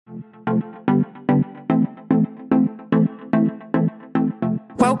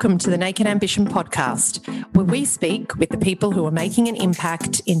Welcome to the Naked Ambition podcast, where we speak with the people who are making an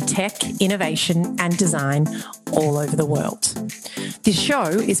impact in tech, innovation, and design all over the world. This show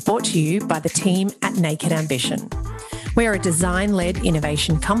is brought to you by the team at Naked Ambition. We are a design-led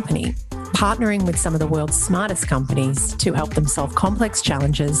innovation company, partnering with some of the world's smartest companies to help them solve complex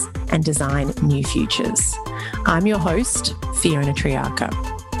challenges and design new futures. I'm your host, Fiona Triarca.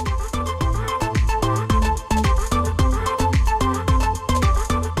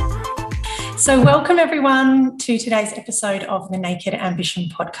 So welcome everyone to today's episode of the Naked Ambition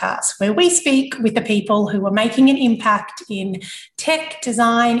podcast, where we speak with the people who are making an impact in tech,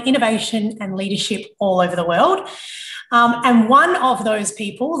 design, innovation and leadership all over the world. And one of those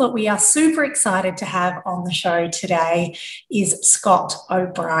people that we are super excited to have on the show today is Scott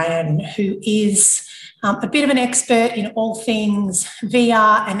O'Brien, who is a bit of an expert in all things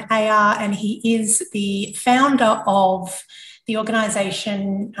VR and AR, and he is the founder of the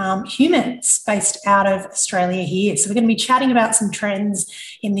organisation Humans, based out of Australia here. So we're going to be chatting about some trends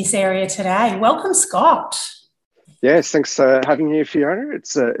in this area today. Welcome, Scott. Yes, thanks for having me, Fiona.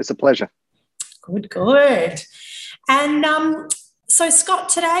 It's a pleasure. Good. And so, Scott,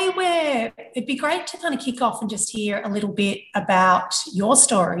 today it'd be great to kind of kick off and just hear a little bit about your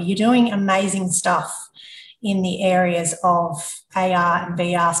story. You're doing amazing stuff in the areas of AR and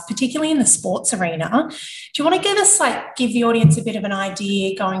VR, particularly in the sports arena. Do you want to give the audience a bit of an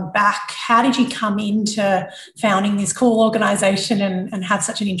idea going back? How did you come into founding this cool organisation and have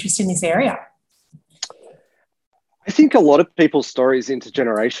such an interest in this area? I think a lot of people's stories are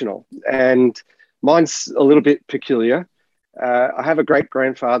intergenerational, and mine's a little bit peculiar. I have a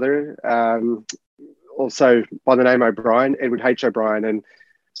great-grandfather, also by the name O'Brien, Edward H. O'Brien, and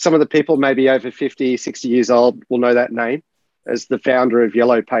some of the people maybe over 50, 60 years old will know that name as the founder of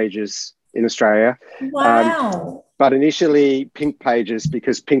Yellow Pages in Australia. Wow. But initially Pink Pages,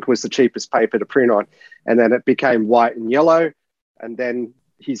 because pink was the cheapest paper to print on, and then it became white and yellow, and then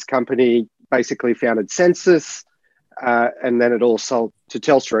his company basically founded Census, and then it all sold to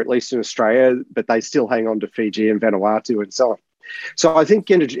Telstra, at least in Australia, but they still hang on to Fiji and Vanuatu and so on. So I think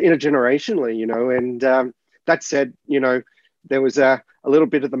intergenerationally, and that said, there was a little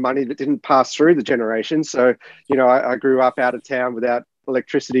bit of the money that didn't pass through the generation. So, I grew up out of town without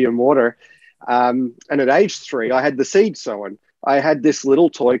electricity and water. And at age 3, I had the seed sown. I had this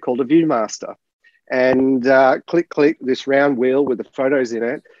little toy called a Viewmaster. And click, this round wheel with the photos in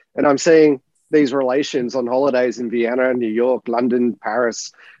it. And I'm seeing these relations on holidays in Vienna, New York, London,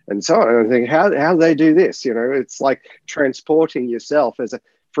 Paris, and so on. And I think, how do they do this? It's like transporting yourself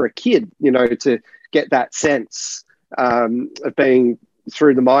for a kid, to get that sense of being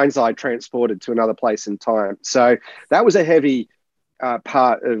through the mind's eye transported to another place in time. So that was a heavy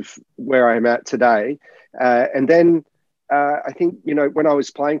part of where I am at today. And then I think, when I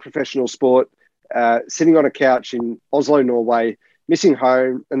was playing professional sport, sitting on a couch in Oslo, Norway, missing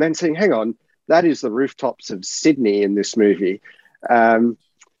home, and then saying, hang on, that is the rooftops of Sydney in this movie. And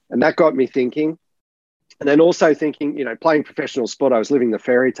that got me thinking. And then also thinking, playing professional sport, I was living the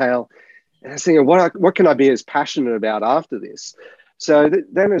fairy tale. And I was thinking, what can I be as passionate about after this? So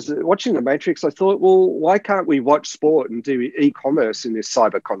then as watching The Matrix, I thought, well, why can't we watch sport and do e-commerce in this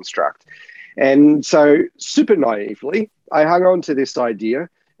cyber construct? And so super naively, I hung on to this idea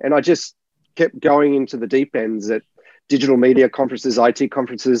and I just kept going into the deep ends at digital media conferences, IT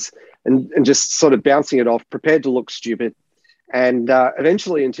conferences, and just sort of bouncing it off, prepared to look stupid. And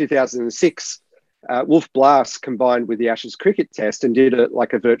eventually in 2006, Wolf Blass combined with the Ashes cricket test and did it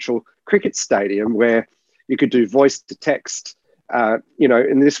like a virtual cricket stadium where you could do voice to text,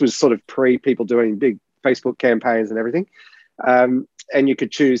 and this was sort of pre-people doing big Facebook campaigns and everything. And you could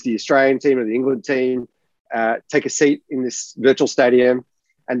choose the Australian team or the England team, take a seat in this virtual stadium,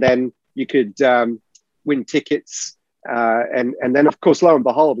 and then you could win tickets. And then, of course, lo and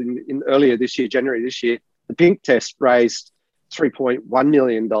behold, in earlier this year, January this year, the Pink test raised $3.1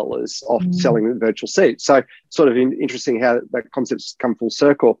 million off selling the virtual seat. So sort of interesting how that concept's come full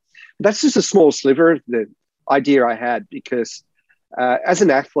circle. But that's just a small sliver of the idea I had because as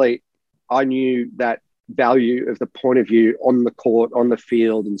an athlete, I knew that value of the point of view on the court, on the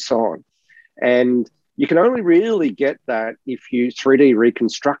field, and so on. And you can only really get that if you 3D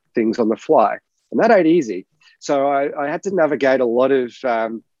reconstruct things on the fly. And that ain't easy. So I had to navigate a lot of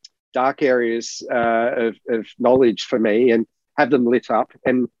dark areas of knowledge for me and have them lit up.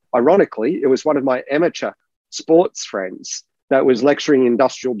 And ironically, it was one of my amateur sports friends that was lecturing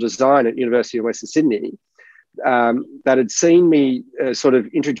industrial design at University of Western Sydney that had seen me sort of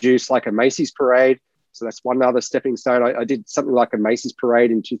introduce like a Macy's parade. So that's one other stepping stone. I did something like a Macy's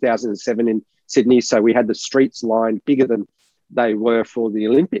parade in 2007 in Sydney. So we had the streets lined bigger than they were for the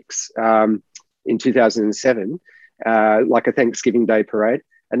Olympics in 2007, like a Thanksgiving Day parade.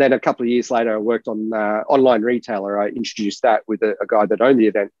 And then a couple of years later, I worked on online retailer. I introduced that with a guy that owned the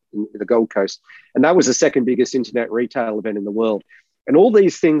event in the Gold Coast. And that was the second biggest internet retail event in the world. And all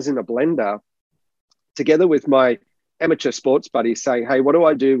these things in a blender, together with my amateur sports buddies saying, hey, what do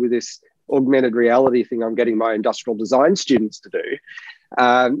I do with this augmented reality thing I'm getting my industrial design students to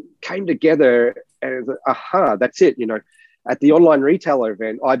do, came together as, that's it. At the online retailer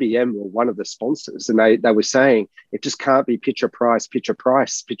event, IBM were one of the sponsors, and they were saying it just can't be picture price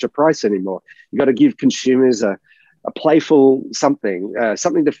anymore. You got to give consumers a playful something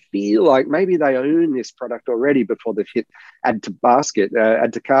to feel like maybe they own this product already before they've hit add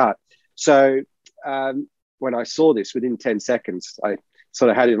to cart. So when I saw this, within 10 seconds, I sort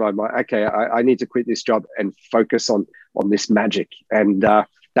of had in my mind, okay, I need to quit this job and focus on this magic and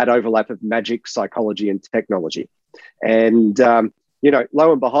that overlap of magic, psychology, and technology. And, lo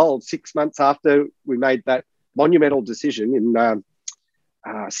and behold, 6 months after we made that monumental decision in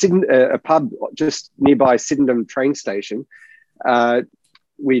a pub just nearby Sydenham train station,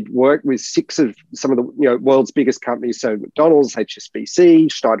 we'd worked with 6 of some of the world's biggest companies, so McDonald's,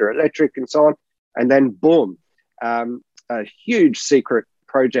 HSBC, Schneider Electric, and so on. And then, boom, a huge secret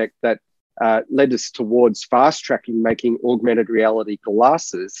project that led us towards fast-tracking making augmented reality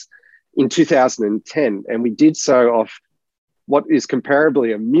glasses in 2010, and we did so off what is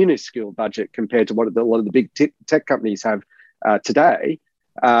comparably a minuscule budget compared to what a lot of the big tech companies have today.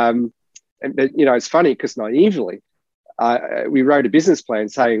 But it's funny because naively, we wrote a business plan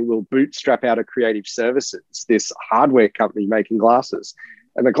saying we'll bootstrap out of Creative Services, this hardware company making glasses.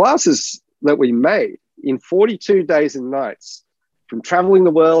 And the glasses that we made in 42 days and nights, from traveling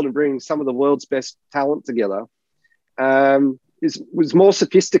the world and bringing some of the world's best talent together, was more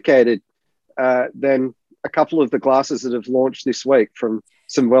sophisticated than a couple of the glasses that have launched this week from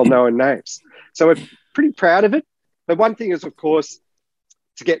some well-known names. So we're pretty proud of it. But one thing is, of course,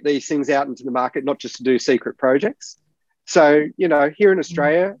 to get these things out into the market, not just to do secret projects. So, here in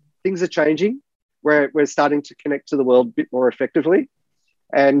Australia, things are changing. We're starting to connect to the world a bit more effectively.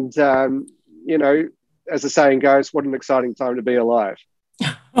 And, as the saying goes, what an exciting time to be alive.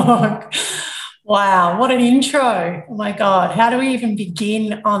 Wow, what an intro. Oh my God, how do we even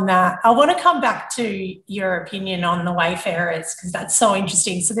begin on that? I want to come back to your opinion on the Wayfarers because that's so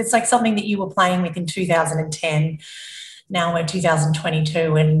interesting. So that's like something that you were playing with in 2010. Now we're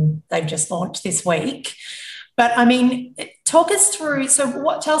 2022 and they've just launched this week. But I mean, talk us through, tell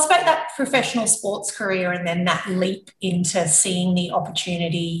us about that professional sports career and then that leap into seeing the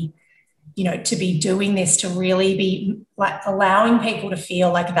opportunity, to be doing this, to really be like allowing people to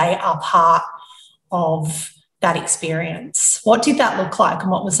feel like they are part of that experience. What did that look like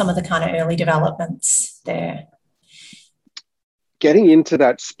and what were some of the kind of early developments there? Getting into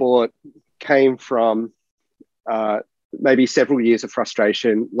that sport came from maybe several years of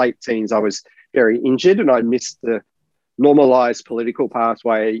frustration. Late teens, I was very injured and I missed the normalised political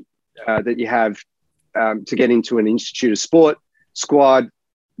pathway that you have to get into an Institute of Sport squad,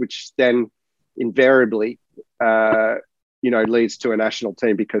 which then invariably, leads to a national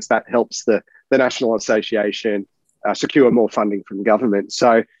team because that helps the National Association secure more funding from government.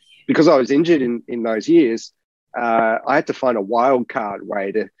 So because I was injured in those years, I had to find a wild card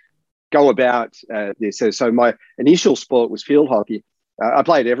way to go about this. So my initial sport was field hockey. I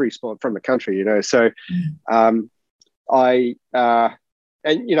played every sport from the country, So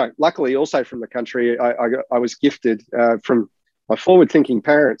luckily also from the country, I was gifted from my forward-thinking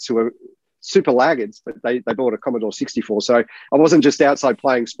parents who were super laggards, but they bought a Commodore 64. So I wasn't just outside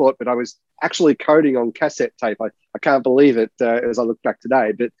playing sport, but I was actually coding on cassette tape. I can't believe it as I look back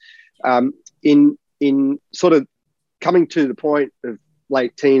today. But in sort of coming to the point of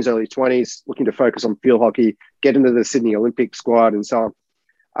late teens, early 20s, looking to focus on field hockey, get into the Sydney Olympic squad and so on,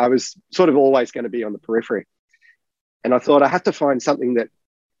 I was sort of always going to be on the periphery. And I thought I have to find something that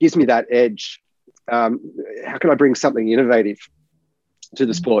gives me that edge. How can I bring something innovative to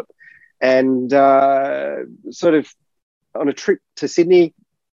the sport? And sort of on a trip to Sydney,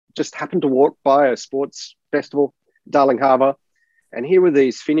 just happened to walk by a sports festival, Darling Harbour, and here were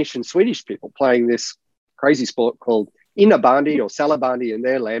these Finnish and Swedish people playing this crazy sport called Innebandy or Salibandi in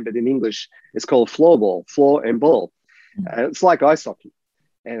their land, but in English it's called floorball, floor and ball. And it's like ice hockey.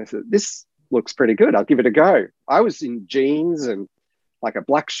 And I thought, this looks pretty good. I'll give it a go. I was in jeans and like a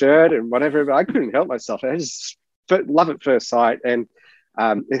black shirt and whatever, but I couldn't help myself. I just love at first sight. And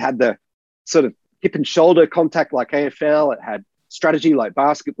it had the sort of hip and shoulder contact like AFL. It had strategy like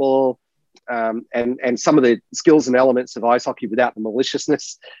basketball, and some of the skills and elements of ice hockey without the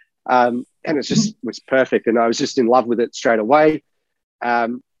maliciousness. And it just was perfect. And I was just in love with it straight away.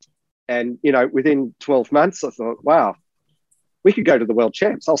 And, within 12 months, I thought, wow, we could go to the World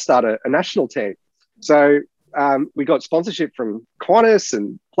Champs. I'll start a national team. So we got sponsorship from Qantas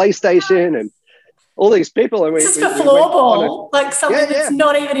and PlayStation and all these people. And this is for floorball, like something that's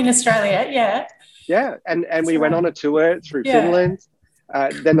not even in Australia. Yeah. Yeah. And we went on a tour through Finland,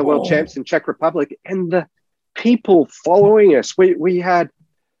 then the World Champs in Czech Republic, and the people following us. We had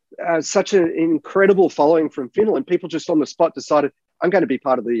such an incredible following from Finland. People just on the spot decided, I'm going to be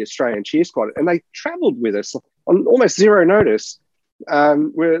part of the Australian cheer squad. And they traveled with us on almost zero notice.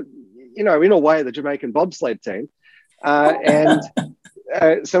 We're, in a way, the Jamaican bobsled team.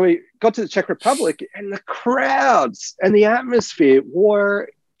 So we got to the Czech Republic, and the crowds and the atmosphere were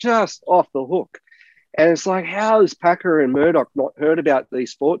just off the hook. And it's like, how has Packer and Murdoch not heard about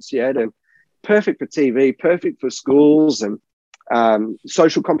these sports yet? And perfect for TV, perfect for schools and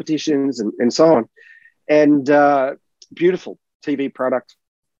social competitions and so on. And beautiful TV product.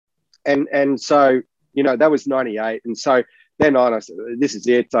 And so, that was 98. And so then on, I said, this is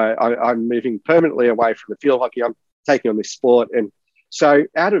it. I'm moving permanently away from the field hockey. I'm taking on this sport. And so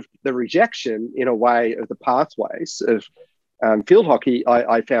out of the rejection, in a way, of the pathways of field hockey,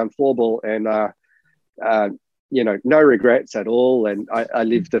 I found floorball and, no regrets at all. And I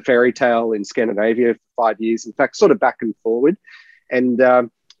lived the fairy tale in Scandinavia for 5 years, in fact, sort of back and forward. And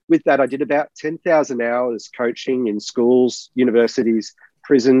with that, I did about 10,000 hours coaching in schools, universities,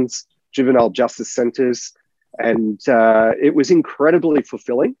 prisons, juvenile justice centres. And it was incredibly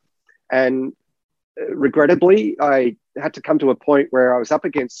fulfilling. And regrettably, I had to come to a point where I was up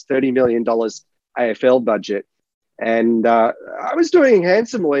against $30 million AFL budget. And I was doing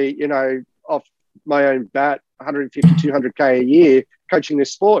handsomely, off my own bat, 150, 200K a year, coaching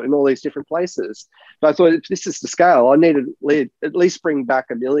this sport in all these different places. But I thought, if this is the scale, I need to at least bring back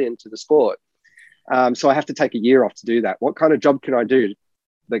 $1 million to the sport. So I have to take a year off to do that. What kind of job can I do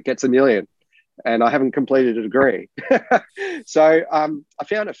that gets $1 million? And I haven't completed a degree. So I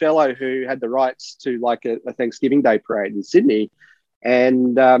found a fellow who had the rights to like a Thanksgiving Day parade in Sydney,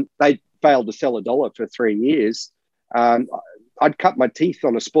 and they failed to sell $1 for 3 years. I'd cut my teeth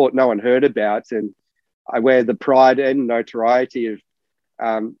on a sport no one heard about, and I wear the pride and notoriety of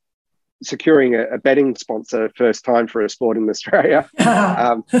securing a betting sponsor first time for a sport in Australia.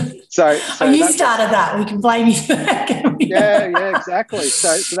 So you started that. We can blame you for that. Yeah, exactly.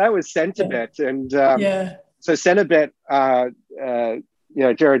 So that was Centrebet, and so Centrebet,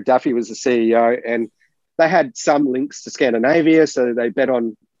 Jared Duffy was the CEO, and they had some links to Scandinavia, so they bet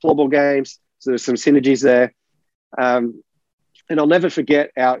on floorball games. So there's some synergies there. And I'll never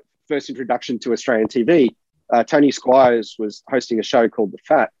forget our first introduction to Australian TV. Tony Squires was hosting a show called The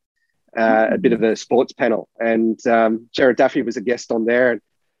Fat, a bit of a sports panel. And Jared Duffy was a guest on there.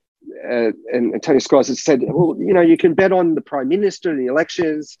 And Tony Squires has said, well, you can bet on the Prime Minister and the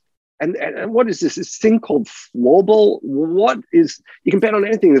elections. And what is this thing called floorball? You can bet on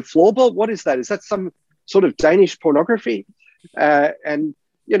anything. The floorball, what is that? Is that some sort of Danish pornography? And,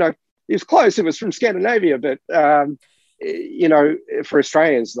 it was close. It was from Scandinavia, but... for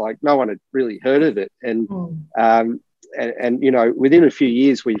Australians, like no one had really heard of it. And within a few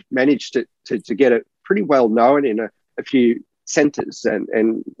years, we've managed to get it pretty well known in a few centres.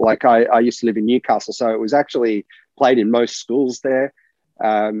 And like I used to live in Newcastle, so it was actually played in most schools there.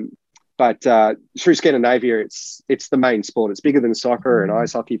 But through Scandinavia, it's the main sport. It's bigger than soccer and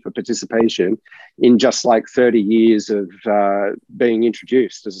ice hockey for participation in just like 30 years of being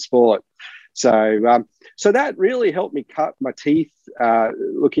introduced as a sport. So that really helped me cut my teeth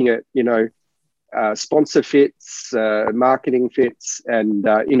looking at, sponsor fits, marketing fits, and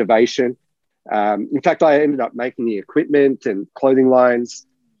innovation. In fact, I ended up making the equipment and clothing lines.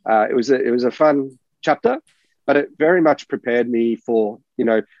 It was a fun chapter, but it very much prepared me for,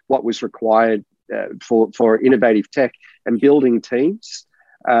 what was required for innovative tech and building teams.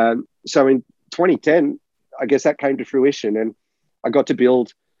 So in 2010, I guess that came to fruition, and I got to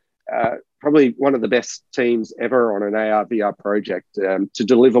build probably one of the best teams ever on an AR/VR project. To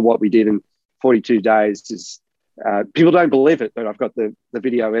deliver what we did in 42 days is, people don't believe it, but I've got the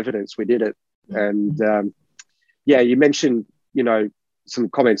video evidence we did it. And you mentioned, some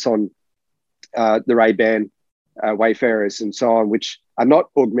comments on the Ray-Ban Wayfarers and so on, which are not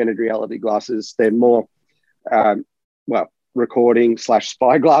augmented reality glasses. They're more, recording /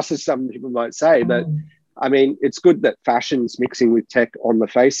 spy glasses, some people might say, but I mean, it's good that fashion's mixing with tech on the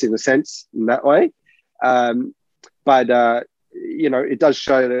face in a sense, in that way. But it does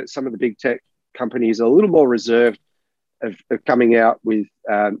show that some of the big tech companies are a little more reserved of coming out with,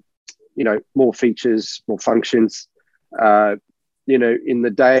 more features, more functions. you know, in the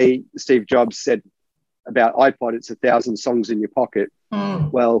day Steve Jobs said about iPod, it's 1,000 songs in your pocket.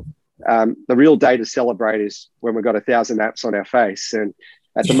 Well, the real day to celebrate is when we've got 1,000 apps on our face. And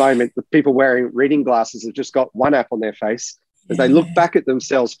at the moment, the people wearing reading glasses have just got one app on their face. As they look back at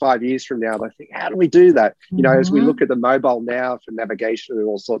themselves 5 years from now, they think, how do we do that? You know, as we look at the mobile now for navigation and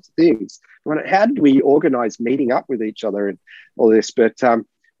all sorts of things, how did we organize meeting up with each other and all this? But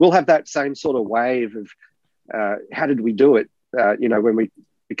we'll have that same sort of wave of how did we do it? You know, when we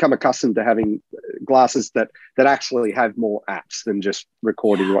become accustomed to having glasses that actually have more apps than just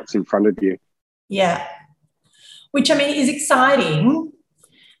recording what's in front of you. Yeah. Which, I mean, is exciting,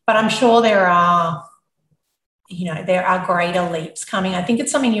 but I'm sure there are greater leaps coming. I think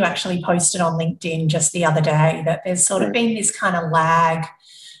it's something you actually posted on LinkedIn just the other day, that there's sort of been this kind of lag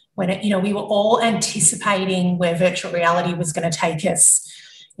when we were all anticipating where virtual reality was going to take us.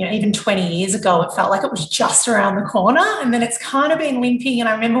 You know, even 20 years ago, it felt like it was just around the corner, and then it's kind of been limping. And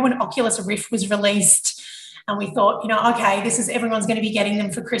I remember when Oculus Rift was released and we thought, okay, everyone's going to be getting them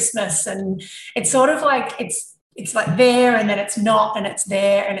for Christmas. And it's sort of like, it's like there and then it's not, and it's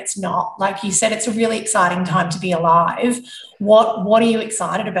there and it's not. Like you said, it's a really exciting time to be alive. What are you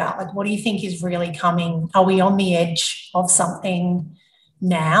excited about? Like, what do you think is really coming? Are we on the edge of something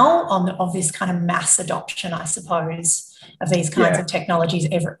now, of this kind of mass adoption, I suppose, of these kinds of technologies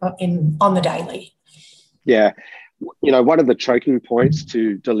on the daily? Yeah. You know, one of the choking points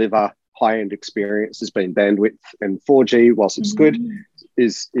to deliver high-end experience has been bandwidth, and 4G, whilst it's good,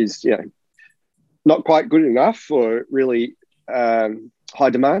 is not quite good enough for really high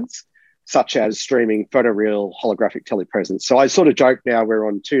demands, such as streaming photoreal holographic telepresence. So I sort of joke now we're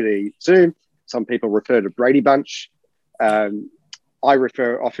on 2D Zoom. Some people refer to Brady Bunch. I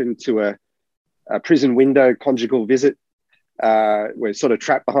refer often to a prison window conjugal visit. We're sort of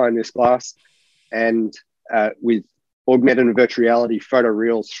trapped behind this glass, and with augmented and virtual reality,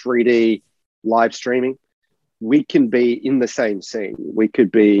 photoreal 3D live streaming, we can be in the same scene. We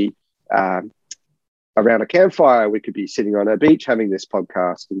could be around a campfire, we could be sitting on a beach having this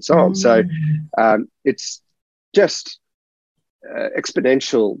podcast, and so on. So it's just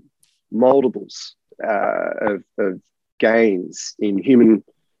exponential multiples of gains in human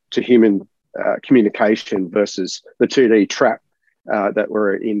to human communication versus the 2D trap that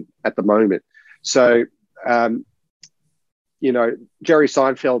we're in at the moment. So, Jerry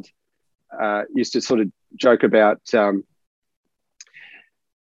Seinfeld used to sort of joke about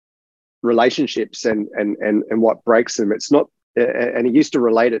relationships and what breaks them. It's not, and he used to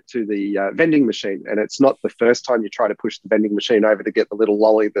relate it to the vending machine. And it's not the first time you try to push the vending machine over to get the little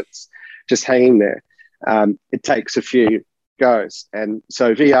lolly that's just hanging there. It takes a few goes. And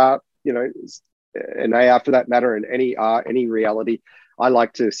so VR, and AR for that matter, and any art, any reality, I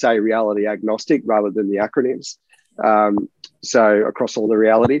like to say reality agnostic rather than the acronyms. So across all the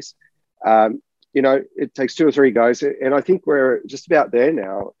realities, it takes 2 or 3 goes. And I think we're just about there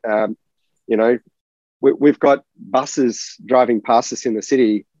now. We've got buses driving past us in the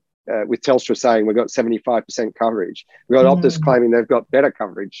city with Telstra saying we've got 75% coverage. We've got Optus claiming they've got better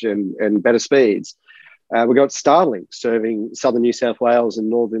coverage and better speeds. We've got Starlink serving southern New South Wales and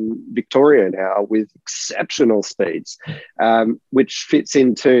northern Victoria now with exceptional speeds, which fits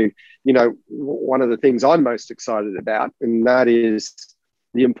into, one of the things I'm most excited about, and that is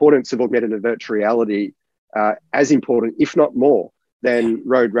the importance of augmented and virtual reality, as important, if not more, than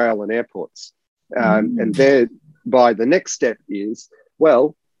road, rail and airports. And thereby the next step is,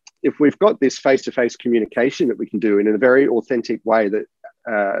 well, if we've got this face-to-face communication that we can do in a very authentic way that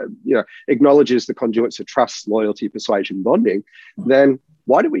acknowledges the conduits of trust, loyalty, persuasion, bonding, then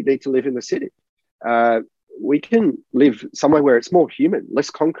why do we need to live in the city? We can live somewhere where it's more human, less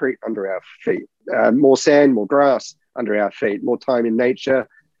concrete under our feet, more sand, more grass under our feet, more time in nature,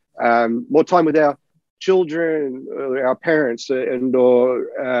 more time with our children, or our parents,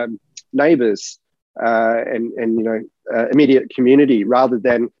 or neighbours, and immediate community, rather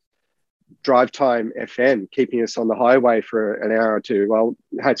than drive time FM keeping us on the highway for an hour or two. Well,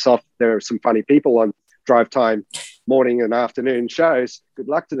 hats off, there are some funny people on drive time morning and afternoon shows. Good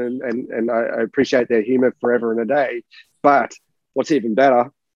luck to them, and I appreciate their humour forever and a day. But what's even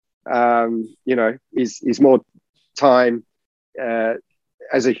better, is more time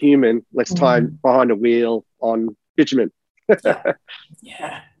as a human, less time behind a wheel on bitumen.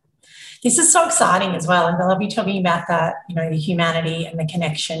 Yeah. This is so exciting as well. And I love you talking about that, the humanity and the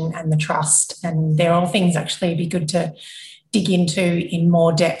connection and the trust. And they're all things actually it'd be good to dig into in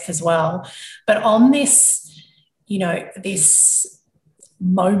more depth as well. But on this, this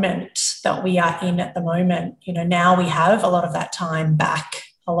moment that we are in at the moment, now we have a lot of that time back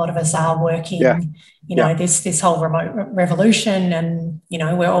a lot of us are working, Yeah. this whole remote revolution, and,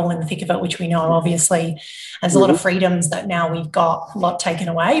 we're all in the thick of it, which we know, obviously, there's a lot of freedoms that now we've got, a lot taken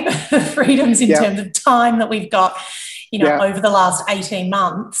away, but freedoms in terms of time that we've got, over the last 18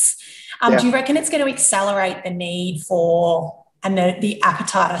 months. Do you reckon it's going to accelerate the need for, and the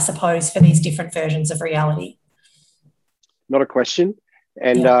appetite, I suppose, for these different versions of reality? Not a question.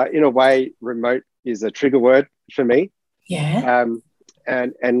 And in a way, remote is a trigger word for me. Yeah.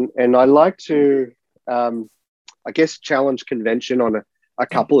 And I like to, I guess, challenge convention on a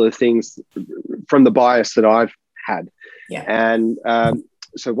couple of things from the bias that I've had. Yeah. And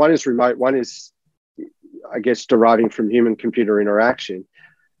so one is remote, one is, I guess, deriving from human-computer interaction.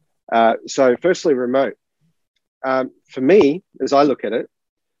 So firstly, remote. For me, as I look at it,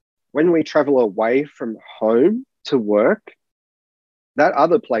 when we travel away from home to work, that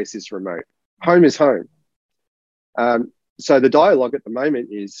other place is remote. Home is home. So the dialogue at the moment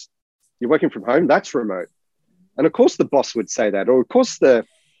is, you're working from home, that's remote. And of course the boss would say that, or of course the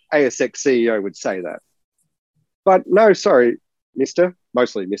ASX CEO would say that. But no, sorry, Mr.,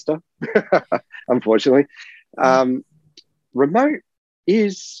 mostly Mr., unfortunately. Remote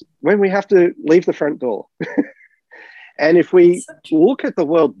is when we have to leave the front door. And if we look at the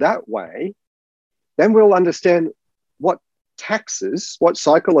world that way, then we'll understand what taxes, what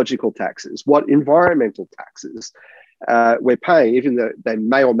psychological taxes, what environmental taxes we're paying, even though they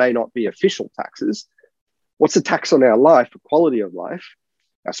may or may not be official taxes. What's the tax on our life, the quality of life,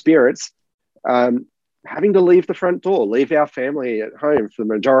 our spirits, having to leave the front door, leave our family at home for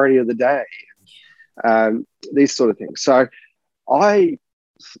the majority of the day, these sort of things. So I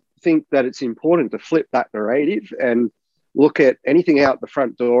think that it's important to flip that narrative and look at anything out the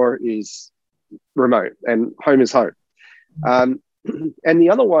front door is remote and home is home. And the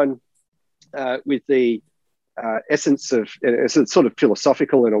other one with the essence of, it's sort of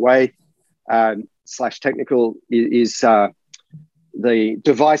philosophical in a way, / technical, is the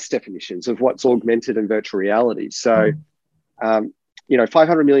device definitions of what's augmented and virtual reality. So,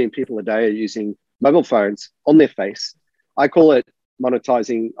 500 million people a day are using mobile phones on their face. I call it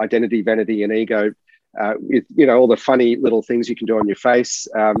monetizing identity, vanity, and ego with, all the funny little things you can do on your face.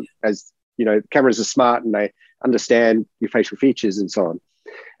 As, cameras are smart and they understand your facial features and so on.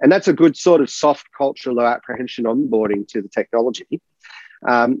 And that's a good sort of soft cultural apprehension onboarding to the technology.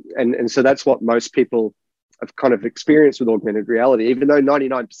 And so that's what most people have kind of experienced with augmented reality, even though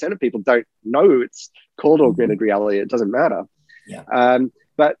 99% of people don't know it's called augmented reality, it doesn't matter. Yeah.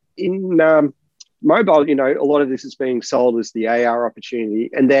 But in mobile, a lot of this is being sold as the AR opportunity.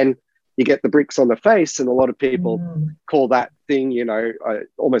 And then you get the bricks on the face, and a lot of people call that thing,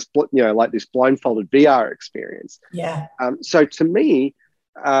 almost, like this blindfolded VR experience. Yeah. So to me,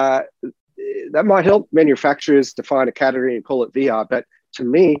 that might help manufacturers define a category and call it VR, but to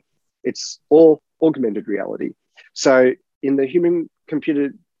me, it's all augmented reality. So in the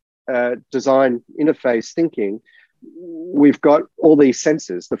human-computer design interface thinking, we've got all these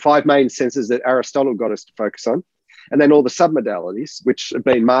sensors, the 5 main sensors that Aristotle got us to focus on, and then all the submodalities, which have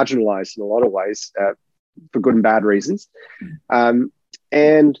been marginalized in a lot of ways for good and bad reasons.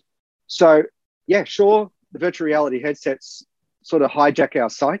 And so, yeah, sure, the virtual reality headsets sort of hijack our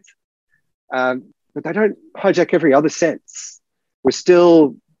sight, but they don't hijack every other sense. We've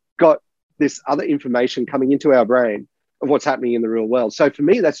still got this other information coming into our brain of what's happening in the real world. So for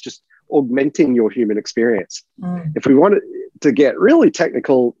me, that's just augmenting your human experience. If we wanted to get really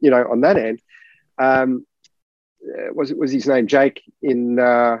technical, on that end, was his name Jake in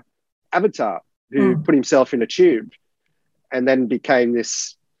Avatar, who put himself in a tube and then became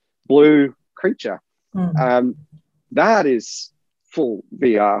this blue creature. That is full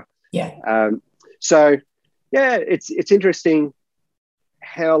VR. Yeah. So yeah, it's interesting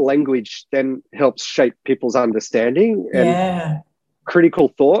how language then helps shape people's understanding and critical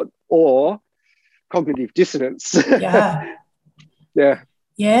thought or cognitive dissonance. Yeah. Yeah.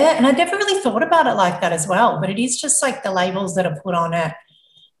 Yeah. And I never really thought about it like that as well, but it is just like the labels that are put on it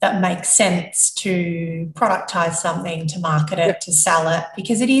that make sense to productize something, to market it, to sell it,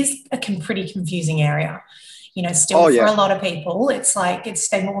 because it is a pretty confusing area. Still for a lot of people, it's like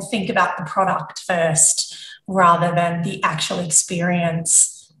they more think about the product first rather than the actual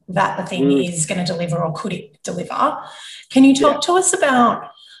experience that the thing is going to deliver or could it deliver. Can you talk to us about,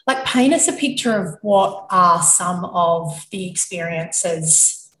 paint us a picture of what are some of the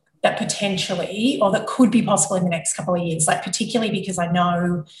experiences that potentially or that could be possible in the next couple of years, particularly because I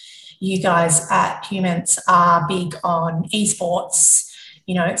know you guys at Humans are big on esports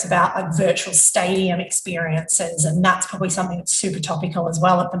it's about like virtual stadium experiences. And that's probably something that's super topical as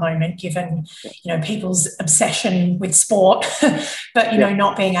well at the moment, given, people's obsession with sport, but,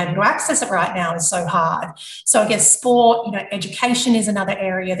 not being able to access it right now is so hard. So I guess sport, education is another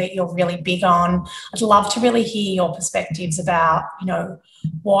area that you're really big on. I'd love to really hear your perspectives about,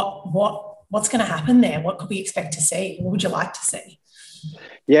 what's going to happen there? What could we expect to see? What would you like to see?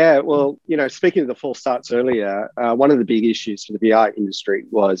 Yeah, well, speaking of the false starts earlier, one of the big issues for the VR industry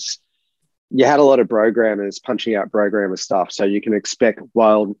was you had a lot of programmers punching out programmer stuff. So you can expect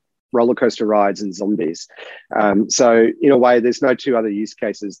wild roller coaster rides and zombies. So in a way, there's no two other use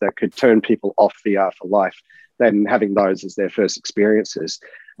cases that could turn people off VR for life than having those as their first experiences.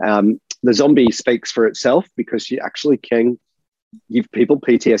 The zombie speaks for itself because you actually can give people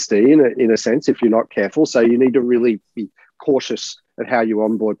PTSD in a sense if you're not careful. So you need to really be cautious at how you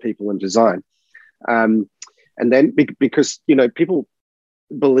onboard people and design. And then because, people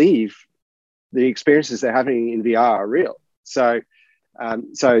believe the experiences they're having in VR are real. So,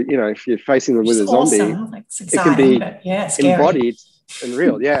 if you're facing them with a zombie, awesome. It can be scary. embodied and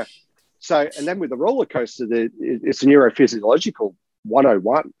real. Yeah. So, and then with the roller coaster, it's a neurophysiological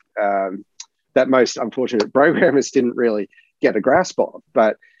 101 that most unfortunate programmers didn't really get a grasp of.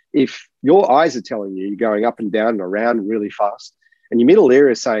 But if your eyes are telling you you're going up and down and around really fast, and your middle ear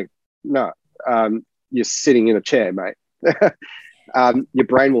is saying, no, you're sitting in a chair, mate. Your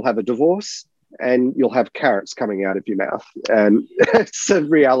brain will have a divorce and you'll have carrots coming out of your mouth. And it's the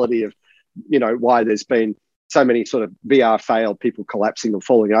reality of, why there's been so many sort of VR fail, people collapsing or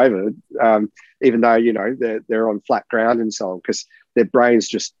falling over, even though, they're on flat ground and so on, because their brain's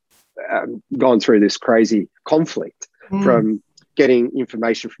just gone through this crazy conflict from getting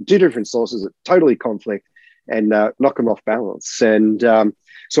information from two different sources that totally conflict and knock them off balance. And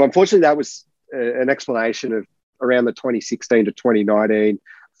so unfortunately, that was an explanation of around the 2016 to 2019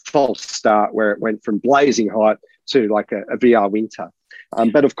 false start, where it went from blazing hot to like a VR winter.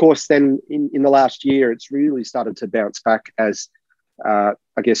 But of course, then in the last year, it's really started to bounce back as, I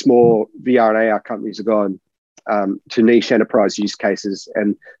guess, more VR and AR companies have gone to niche enterprise use cases.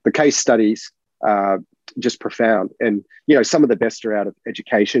 And the case studies just profound. And, some of the best are out of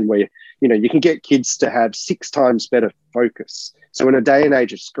education where, you can get kids to have 6 times better focus. So in a day and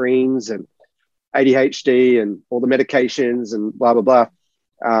age of screens and ADHD and all the medications and blah, blah, blah,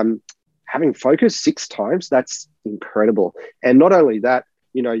 having focus 6 times, that's incredible. And not only that,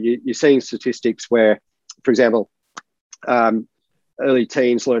 you're seeing statistics where, for example, early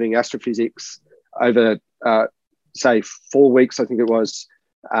teens learning astrophysics over, say, 4 weeks, I think it was,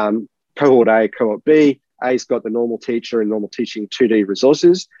 cohort A, cohort B. A's got the normal teacher and normal teaching 2D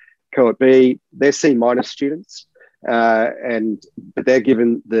resources. Cohort B, they're C- students, but they're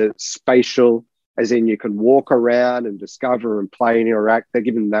given the spatial, as in you can walk around and discover and play and interact. They're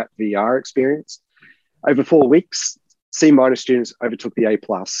given that VR experience. Over 4 weeks, C- students overtook the A+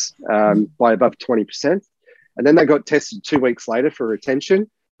 by above 20%. And then they got tested 2 weeks later for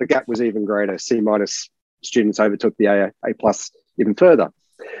retention. The gap was even greater. C- students overtook the A+ even further.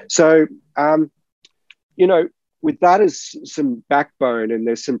 So, with that as some backbone, and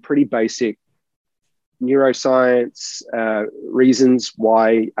there's some pretty basic neuroscience reasons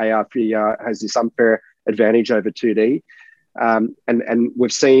why AR VR has this unfair advantage over 2D. And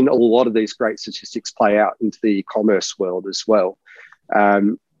we've seen a lot of these great statistics play out into the e-commerce world as well.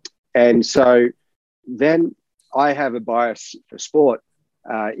 And so then I have a bias for sport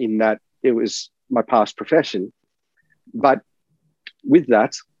in that it was my past profession. But with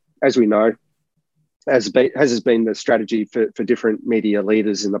that, as we know, as has been the strategy for different media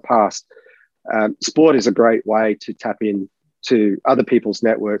leaders in the past, sport is a great way to tap into other people's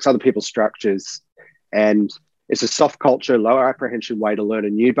networks, other people's structures, and it's a soft culture, lower apprehension way to learn a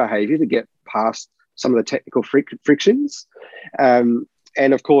new behavior to get past some of the technical frictions. And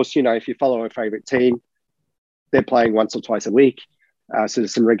of course, if you follow a favorite team, they're playing once or twice a week. So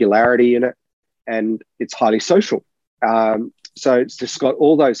there's some regularity in it, and it's highly social. So it's just got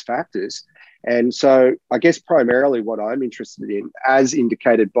all those factors. And so I guess primarily what I'm interested in, as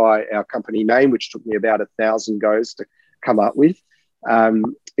indicated by our company name, which took me about 1,000 goes to come up with,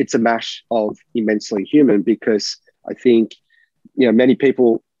 it's a mash of immensely human, because I think, many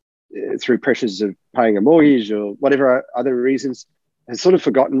people through pressures of paying a mortgage or whatever other reasons have sort of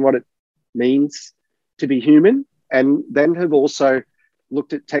forgotten what it means to be human, and then have also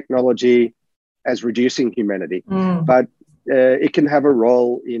looked at technology as reducing humanity. But it can have a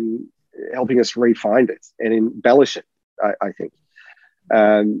role in helping us refine it and embellish it, I think,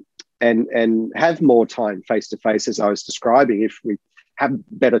 and have more time face to face, as I was describing. If we have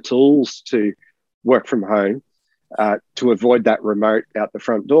better tools to work from home, to avoid that remote out the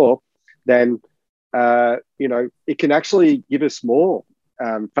front door, then it can actually give us more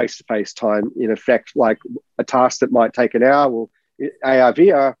face-to-face time. In effect, like a task that might take an hour, well,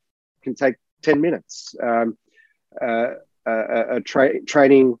 AR/VR can take 10 minutes. A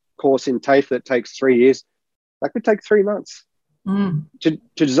training course in TAFE that takes 3 years, that could take 3 months. To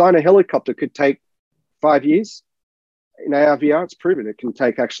design a helicopter could take 5 years. In AR/VR, it's proven it can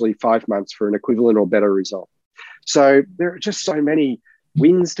take actually 5 months for an equivalent or better result. So there are just so many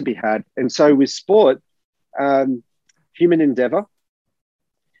wins to be had. And so with sport, human endeavor,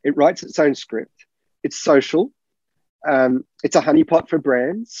 it writes its own script. It's social. It's a honeypot for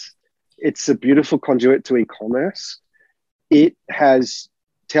brands. It's a beautiful conduit to e-commerce. It has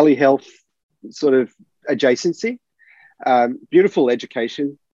telehealth sort of adjacency, beautiful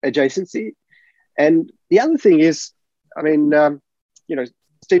education adjacency. And the other thing is,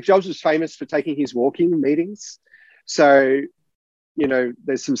 Steve Jobs was famous for taking his walking meetings. So,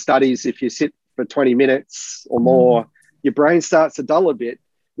 there's some studies, if you sit for 20 minutes or more, your brain starts to dull a bit,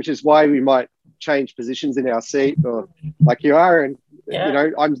 which is why we might change positions in our seat, or like you are. And,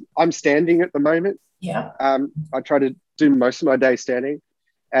 I'm standing at the moment. Yeah. I try to do most of my day standing,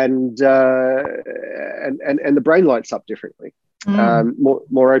 and the brain lights up differently,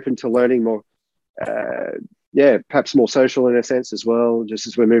 more open to learning, more, perhaps more social in a sense as well, just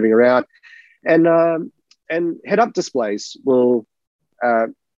as we're moving around. And head-up displays will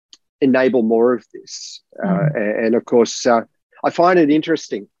enable more of this. And of course, I find it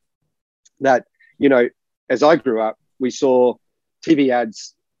interesting that, as I grew up, we saw TV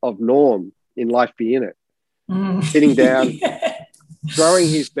ads of Norm in Life Be In It, sitting down, throwing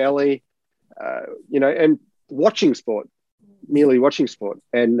his belly, and watching sport, merely watching sport,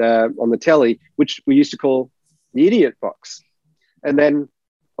 and on the telly, which we used to call the idiot box. And then,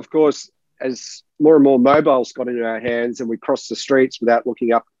 of course, as more and more mobiles got into our hands and we crossed the streets without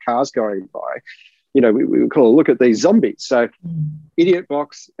looking up at cars going by, we would call, look at these zombies. So idiot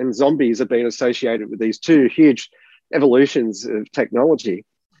box and zombies have been associated with these two huge evolutions of technology.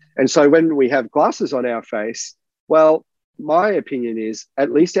 And so when we have glasses on our face, well, my opinion is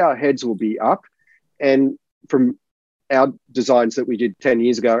at least our heads will be up. And from our designs that we did 10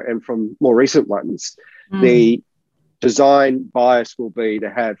 years ago and from more recent ones, the design bias will be to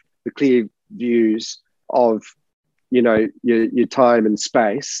have the clear views of, your time and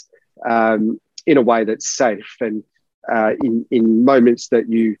space in a way that's safe, and in moments that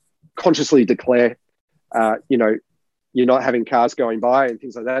you consciously declare, you're not having cars going by and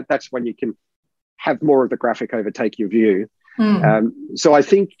things like that. That's when you can have more of the graphic overtake your view. So I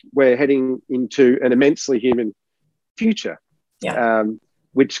think we're heading into an immensely human future,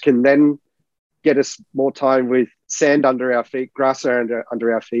 which can then get us more time with sand under our feet, grass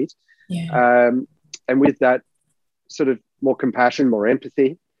under our feet. And with that, sort of more compassion, more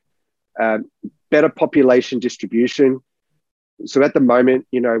empathy, better population distribution. So at the moment,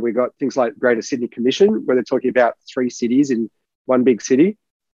 we've got things like Greater Sydney Commission, where they're talking about 3 cities in one big city.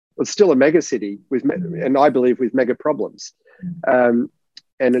 Well, it's still a mega city and I believe with mega problems, and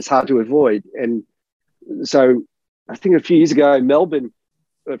it's hard to avoid. And so I think a few years ago, Melbourne,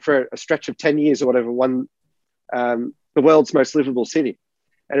 for a stretch of 10 years or whatever, won the world's most livable city.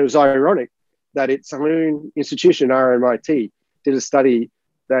 And it was ironic that its own institution, RMIT, did a study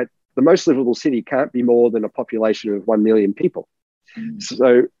that the most livable city can't be more than a population of 1 million people.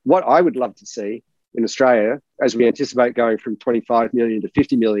 So what I would love to see in Australia, as we anticipate going from 25 million to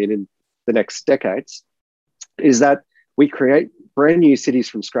 50 million in the next decades, is that we create brand new cities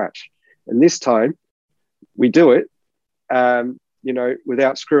from scratch. And this time we do it,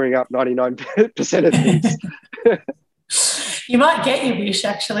 without screwing up 99% of things. You might get your wish,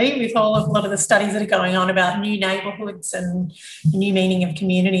 actually, with a lot of the studies that are going on about new neighbourhoods and the new meaning of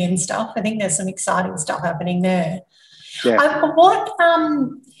community and stuff. I think there's some exciting stuff happening there. Yeah. A lot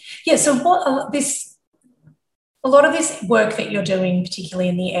of this work that you're doing, particularly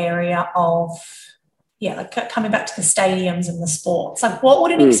in the area of, coming back to the stadiums and the sports, like what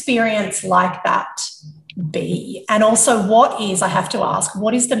would an experience like that be? And also I have to ask,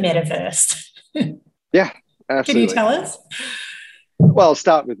 what is the metaverse? Yeah. Absolutely. Can you tell us? Well, I'll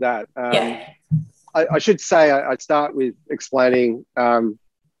start with that. I should say I'd start with explaining no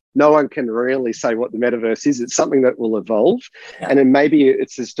one can really say what the metaverse is. It's something that will evolve, and then maybe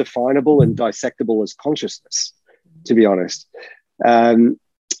it's as definable and dissectable as consciousness, to be honest. The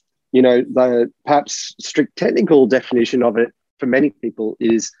perhaps strict technical definition of it for many people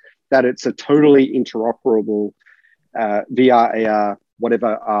is that it's a totally interoperable VR, AR,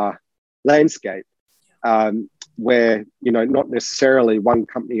 whatever landscape. Where not necessarily one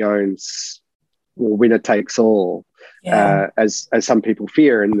company owns or winner takes all, as some people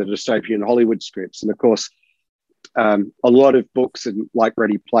fear in the dystopian Hollywood scripts. And of course, a lot of books, and like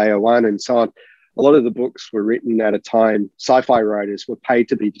Ready Player One and so on, a lot of the books were written at a time sci-fi writers were paid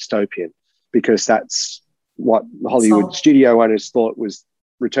to be dystopian, because that's what Hollywood studio owners thought was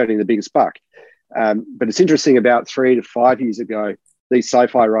returning the biggest buck. But it's interesting, about 3 to 5 years ago, these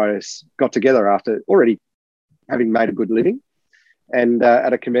sci-fi writers got together after already having made a good living. And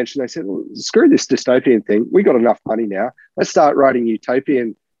at a convention, they said, well, screw this dystopian thing. We got enough money now. Let's start writing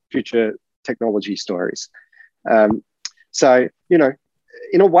utopian future technology stories. So, you know,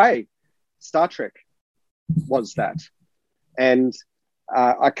 in a way, Star Trek was that. And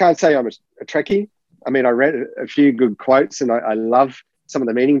I can't say I'm a Trekkie. I mean, I read a few good quotes, and I love some of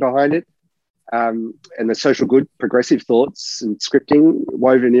the meaning behind it, and the social good, progressive thoughts and scripting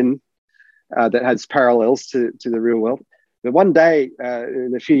woven in that has parallels to the real world. But one day,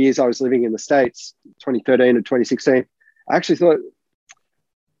 in a few years I was living in the States, 2013 to 2016, I actually thought,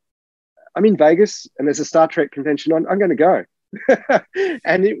 I'm in Vegas and there's a Star Trek convention on, I'm going to go.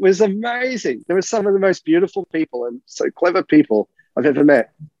 And it was amazing. There were some of the most beautiful people and so clever people I've ever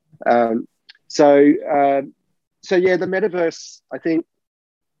met. So yeah, the metaverse, I think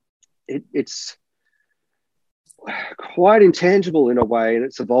it's quite intangible in a way, and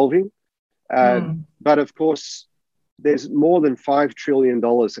it's evolving. But of course, there's more than $5 trillion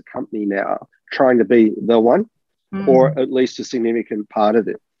a company now trying to be the one, or at least a significant part of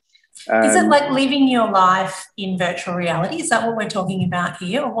it. Is it like living your life in virtual reality? Is that what we're talking about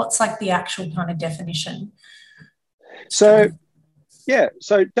here? Or what's like the actual kind of definition? So, yeah,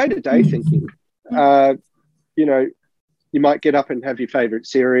 so day-to-day thinking, you know, you might get up and have your favorite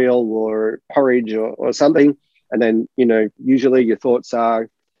cereal or porridge or something. And then, you know, usually your thoughts are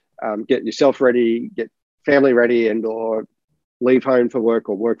get yourself ready, get family ready, and or leave home for work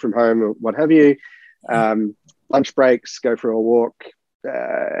or work from home or what have you. Lunch breaks, go for a walk,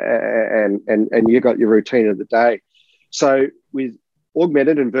 and you got your routine of the day. So with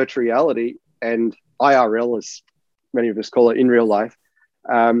augmented and virtual reality and IRL, as many of us call it, in real life,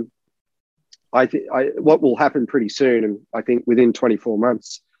 what will happen pretty soon, and I think within 24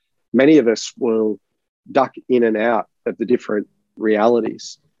 months, many of us will duck in and out of the different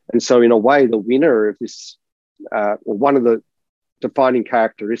realities. And so in a way, the winner of this, or one of the defining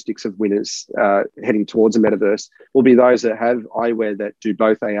characteristics of winners heading towards a metaverse, will be those that have eyewear that do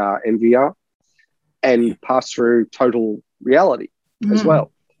both AR and VR and pass through total reality as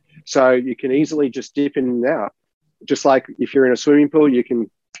well. So you can easily just dip in and out. Just like if you're in a swimming pool, you can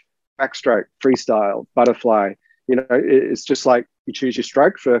backstroke, freestyle, butterfly. You know, it's just like you choose your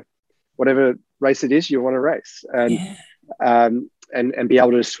stroke for whatever race it is you want to race, and be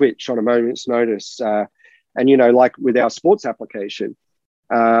able to switch on a moment's notice. And, you know, like with our sports application.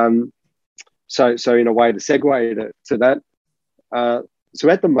 So in a way, to segue to that. So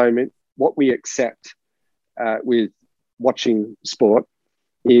at the moment, what we accept with watching sport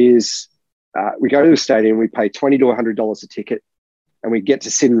is we go to the stadium, we pay $20 to $100 a ticket, and we get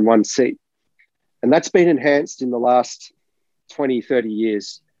to sit in one seat. And that's been enhanced in the last 20, 30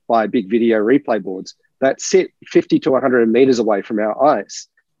 years by big video replay boards that sit 50 to 100 meters away from our eyes.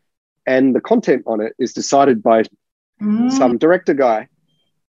 And the content on it is decided by some director guy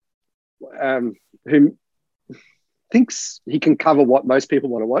who thinks he can cover what most people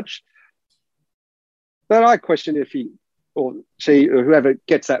want to watch. But I question if he or she or whoever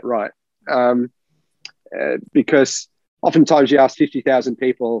gets that right. Because oftentimes you ask 50,000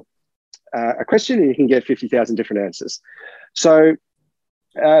 people a question and you can get 50,000 different answers. So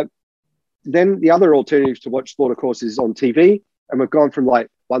then the other alternative to watch sport, of course, is on TV. And we've gone from like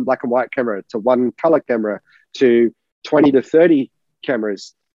one black and white camera to one color camera to 20 to 30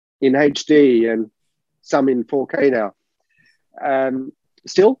 cameras in HD and some in 4K now.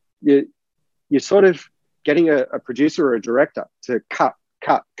 Still, you're sort of getting a producer or a director to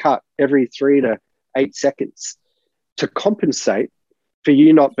cut every 3 to 8 seconds to compensate for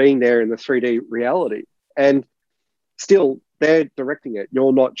you not being there in the 3D reality. And still, they're directing it.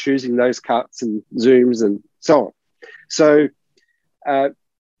 You're not choosing those cuts and zooms and so on. So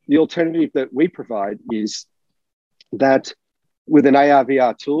the alternative that we provide is that with an AR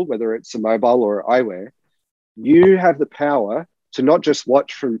VR tool, whether it's a mobile or eyewear, you have the power to not just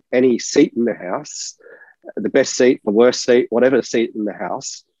watch from any seat in the house, the best seat, the worst seat, whatever seat in the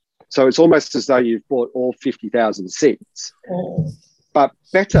house. So it's almost as though you've bought all 50,000 seats. But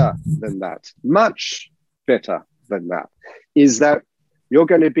better than that, much better than that, is that you're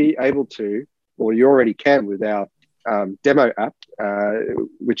going to be able to, or you already can with our demo app,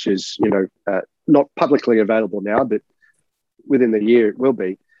 which is, you know, not publicly available now, but within the year it will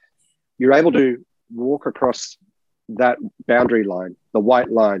be. You're able to walk across that boundary line, the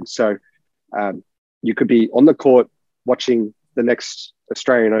white line. So you could be on the court watching the next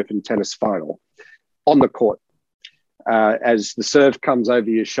Australian Open tennis final on the court as the serve comes over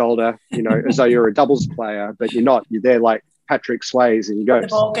your shoulder, as though you're a doubles player, but you're not. You're there like Patrick Swayze and you go. The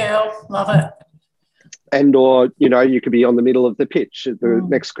ball girl, love it. And or, you could be on the middle of the pitch at the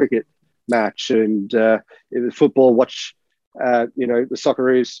next cricket match, and in the football, watch, the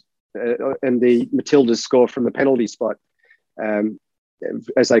Socceroos and the Matildas score from the penalty spot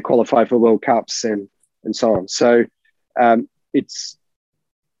as they qualify for World Cups and so on. So it's,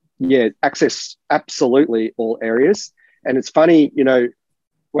 access absolutely all areas. And it's funny,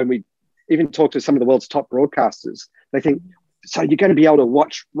 when we even talk to some of the world's top broadcasters, they think, so you're going to be able to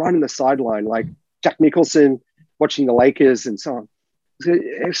watch right on the sideline, like Jack Nicholson watching the Lakers and so on. So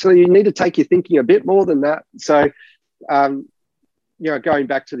actually, you need to take your thinking a bit more than that. So, going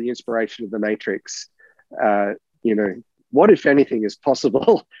back to the inspiration of the Matrix, what, if anything, is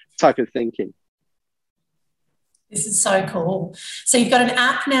possible type of thinking. This is so cool. So you've got an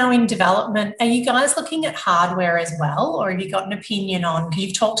app now in development. Are you guys looking at hardware as well, or have you got an opinion on, because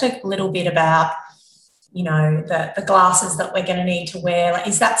you've talked a little bit about, the glasses that we're going to need to wear. Like,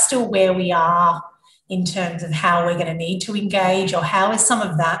 is that still where we are in terms of how we're going to need to engage, or how is some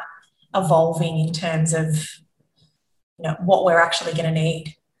of that evolving in terms of, what we're actually going to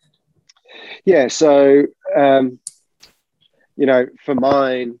need? Yeah. So, for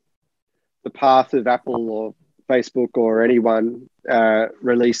mine, the path of Apple or Facebook or anyone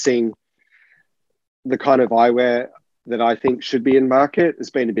releasing the kind of eyewear that I think should be in market has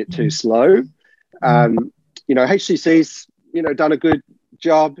been a bit too slow. HTC's, done a good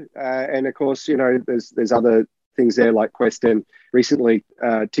job. And of course, there's other things there like Quest, and recently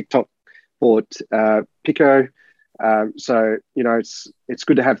TikTok bought Pico. So, it's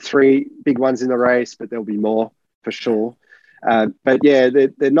good to have three big ones in the race, but there'll be more for sure. But yeah,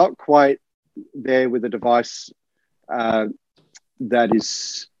 they're not quite there with a device that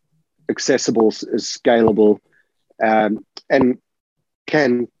is accessible, is scalable, and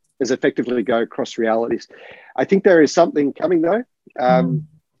can as effectively go across realities. I think there is something coming though. I'm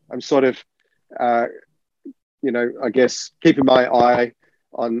sort of, I guess keeping my eye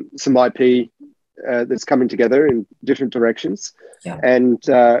on some IP that's coming together in different directions. Yeah. And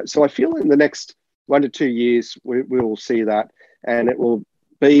so I feel in the next 1 to 2 years, we will see that, and it will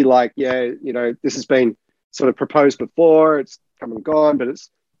be like, this has been sort of proposed before, it's come and gone, but it's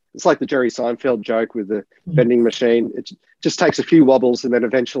like the Jerry Seinfeld joke with the vending machine. It just takes a few wobbles and then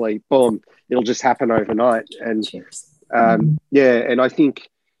eventually, boom, it'll just happen overnight. And and I think,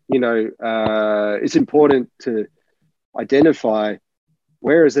 it's important to identify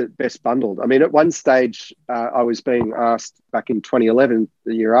where is it best bundled. I mean, at one stage, I was being asked back in 2011,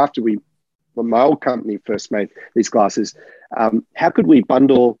 the year after when my old company first made these glasses, how could we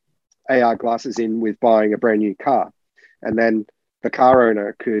bundle AR glasses in with buying a brand new car? And then the car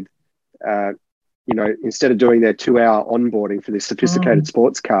owner could, instead of doing their 2-hour onboarding for this sophisticated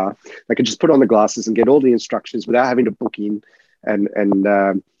sports car, they could just put on the glasses and get all the instructions without having to book in. And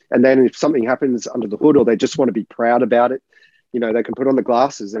then if something happens under the hood, or they just want to be proud about it, they can put on the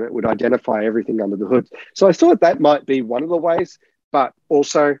glasses and it would identify everything under the hood. So I thought that might be one of the ways, but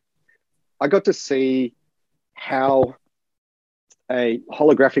also I got to see how a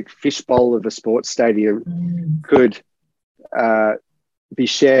holographic fishbowl of a sports stadium could be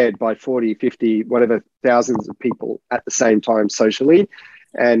shared by 40, 50, whatever, thousands of people at the same time socially.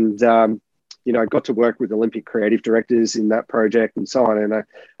 And, I got to work with Olympic creative directors in that project and so on. And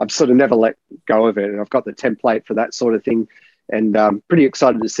I've sort of never let go of it. And I've got the template for that sort of thing. And pretty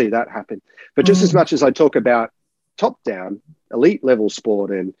excited to see that happen. But just as much as I talk about top-down, elite level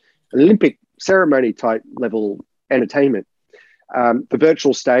sport and Olympic ceremony type level entertainment, the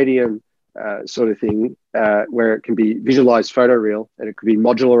virtual stadium sort of thing, where it can be visualized photoreal and it could be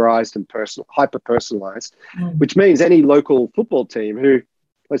modularized and hyper-personalized, which means any local football team who,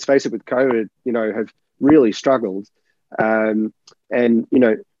 let's face it, with COVID, have really struggled. And,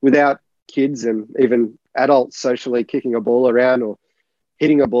 without kids and even adults socially kicking a ball around or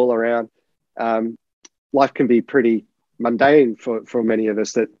hitting a ball around, life can be pretty mundane for many of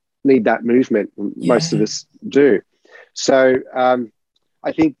us that need that movement. Most of us do. So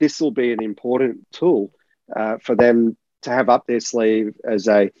I think this will be an important tool for them to have up their sleeve as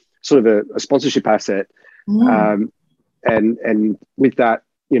a sort of a sponsorship asset. And with that,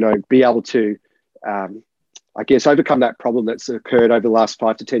 be able to, I guess, overcome that problem that's occurred over the last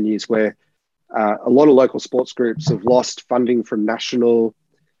 5 to 10 years where a lot of local sports groups have lost funding from national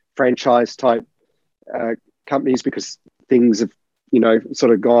franchise type companies because things have,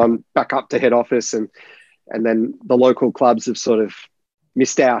 sort of gone back up to head office, and and then the local clubs have sort of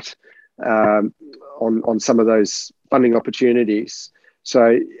missed out on some of those funding opportunities.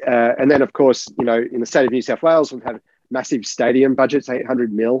 So, and then of course, you know, in the state of New South Wales, we've had massive stadium budgets,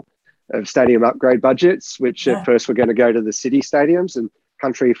 800 mil of stadium upgrade budgets, which at first were going to go to the city stadiums, and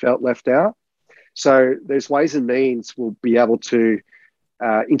country felt left out. So there's ways and means we'll be able to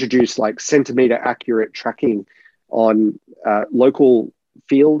introduce like centimetre accurate tracking on local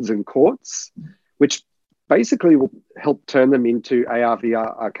fields and courts, which basically will help turn them into AR,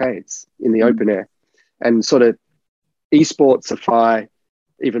 VR arcades in the open air and sort of esportsify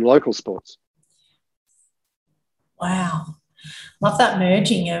even local sports. Wow. Love that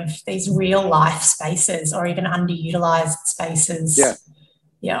merging of these real life spaces or even underutilized spaces.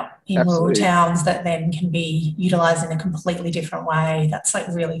 Yeah, in Absolutely. rural towns that then can be utilised in a completely different way. That's like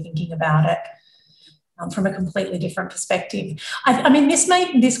really thinking about it from a completely different perspective. I mean,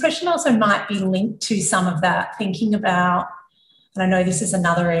 this question also might be linked to some of that, thinking about, and I know this is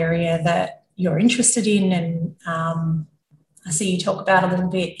another area that you're interested in, and I see you talk about a little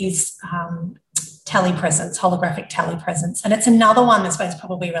bit, is telepresence, holographic telepresence. And it's another one that's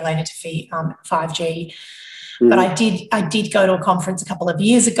probably related to 5G. But I did go to a conference a couple of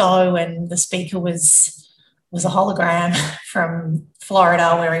years ago, and the speaker was a hologram from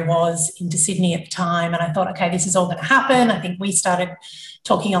Florida, where he was, into Sydney at the time. And I thought, okay, this is all going to happen. I think we started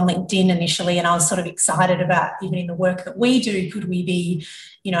talking on LinkedIn initially, and I was sort of excited about, even in the work that we do, could we be,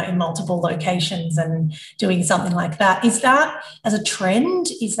 you know, in multiple locations and doing something like that? Is that, as a trend,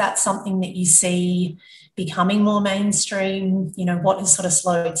 is that something that you see becoming more mainstream? You know, what has sort of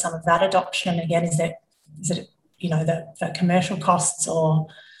slowed some of that adoption? Again, is it, you know, the commercial costs, or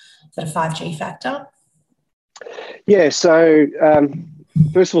is it a 5G factor? Yeah, so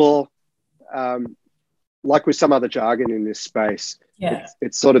first of all, like with some other jargon in this space,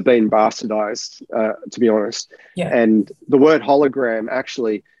 it's sort of been bastardized, to be honest. And the word hologram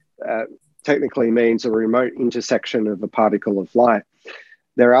actually technically means a remote intersection of a particle of light.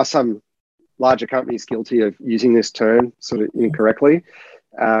 There are some larger companies guilty of using this term sort of incorrectly,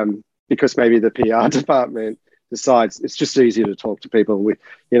 because maybe the PR department decides it's just easier to talk to people. We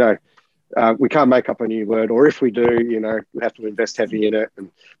can't make up a new word, or if we do, you know, we have to invest heavy in it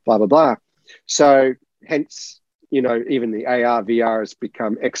and blah, blah, blah. So hence, you know, even the AR, VR has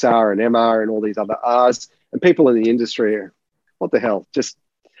become XR and MR and all these other Rs, and people in the industry are, what the hell, just,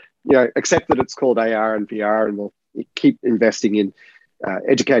 you know, accept that it's called AR and VR, and we'll keep investing in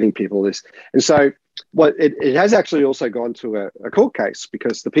educating people this. And so what it has actually also gone to a court case,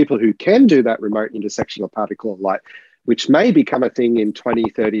 because the people who can do that remote intersectional particle of light, which may become a thing in 20,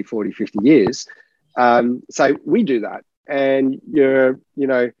 30, 40, 50 years, say, we do that, and you're, you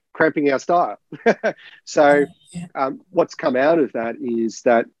know, cramping our style. So what's come out of that is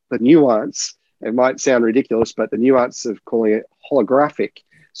that the nuance, it might sound ridiculous, but the nuance of calling it holographic,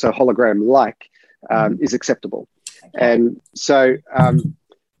 so hologram-like, is acceptable. And so,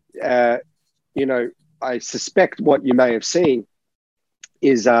 you know, I suspect what you may have seen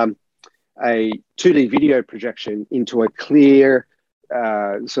is a 2D video projection into a clear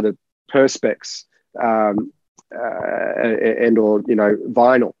sort of perspex and or, you know,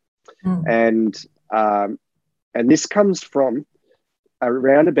 vinyl. And this comes from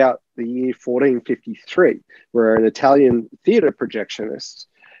around about the year 1453, where an Italian theatre projectionist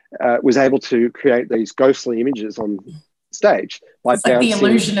was able to create these ghostly images on stage by it's like the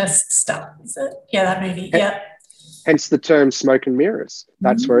illusionist stuff, is it? Yeah, that movie. Hence the term smoke and mirrors.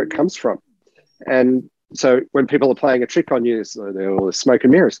 That's where it comes from. And so when people are playing a trick on you, they're all smoke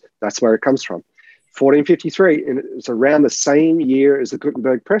and mirrors. That's where it comes from. 1453, and it's around the same year as the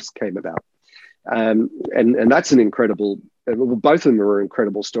Gutenberg press came about. And that's an incredible, both of them are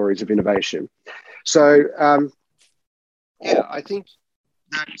incredible stories of innovation. So, I think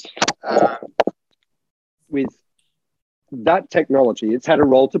that with that technology, it's had a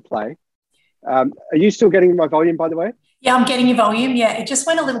role to play. Are you still getting my volume, by the way? Yeah, I'm getting your volume. Yeah, it just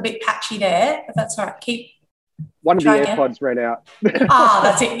went a little bit patchy there, but that's all right. One of the AirPods ran out.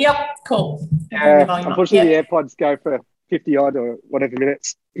 That's it. Yep, cool. Unfortunately, the AirPods go for 50 odd or whatever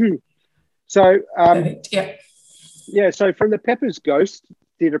minutes. So, so from the Pepper's Ghost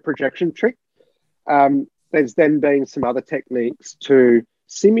theatre projection trick, there's then been some other techniques to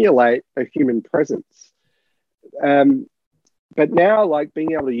simulate a human presence. But now, like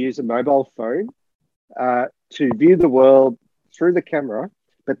being able to use a mobile phone to view the world through the camera,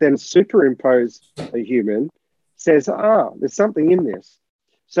 but then superimpose a human, says, there's something in this.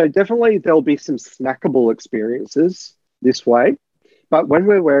 So definitely there'll be some snackable experiences this way. But when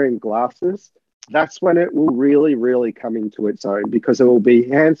we're wearing glasses, that's when it will really, really come into its own, because it will be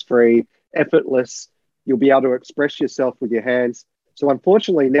hands-free, effortless, you'll be able to express yourself with your hands. So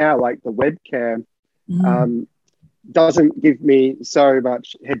unfortunately now, like the webcam doesn't give me so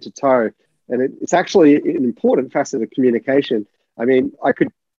much head to toe. And it's actually an important facet of communication. I mean, I could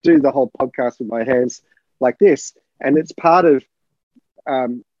do the whole podcast with my hands like this, and it's part of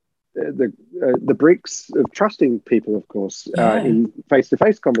the bricks of trusting people, of course, in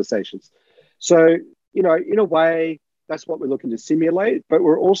face-to-face conversations. So, you know, in a way, that's what we're looking to simulate. But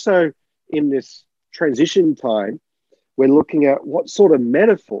we're also in this transition time. We're looking at what sort of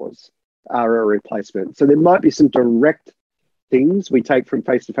metaphors are a replacement. So there might be some direct things we take from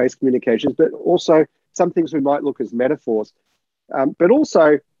face-to-face communications, but also some things we might look as metaphors. But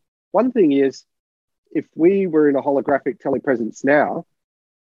also, one thing is, if we were in a holographic telepresence now,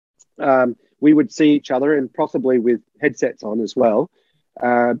 we would see each other, and possibly with headsets on as well.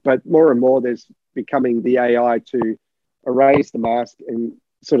 But more and more, there's becoming the AI to erase the mask and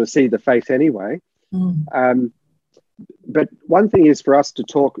sort of see the face anyway. But one thing is for us to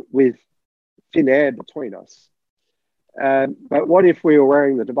talk with thin air between us. But what if we were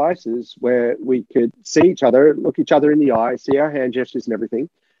wearing the devices where we could see each other, look each other in the eye, see our hand gestures and everything,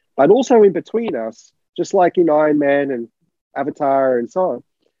 but also in between us, just like in Iron Man and Avatar and so on.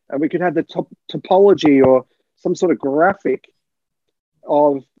 And we could have the topology or some sort of graphic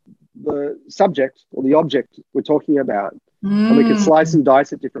of the subject or the object we're talking about. And we could slice and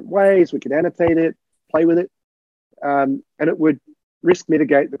dice it different ways. We could annotate it, play with it. And it would risk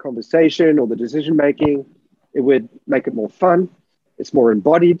mitigate the conversation or the decision making. It would make it more fun. It's more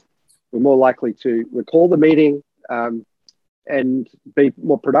embodied. We're more likely to recall the meeting and be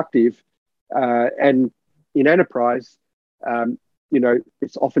more productive. And in enterprise, you know,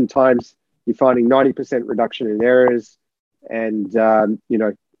 it's oftentimes you're finding 90% reduction in errors and, you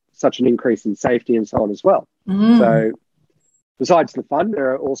know, such an increase in safety and so on as well. So besides the fun,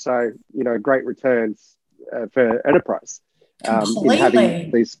 there are also, you know, great returns for enterprise in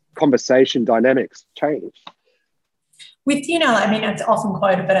having these conversation dynamics change. With, you know, I mean, it's often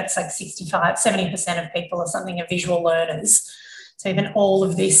quoted, but it's like 70% of people or something are visual learners. So even all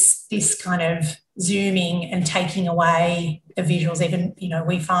of this kind of zooming and taking away the visuals, even, you know,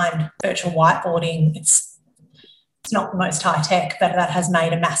 we find virtual whiteboarding, it's not the most high tech, but that has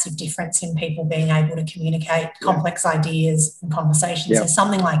made a massive difference in people being able to communicate complex ideas and conversations. So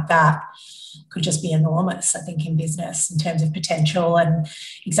something like that could just be enormous, I think, in business in terms of potential and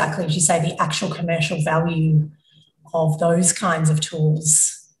exactly as you say, the actual commercial value of those kinds of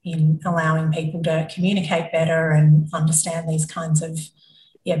tools in allowing people to communicate better and understand these kinds of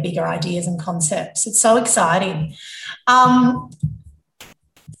bigger ideas and concepts. It's so exciting. So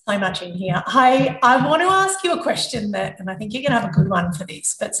much in here. I want to ask you a question that, and I think you're going to have a good one for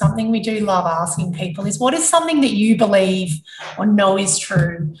this, but something we do love asking people is, what is something that you believe or know is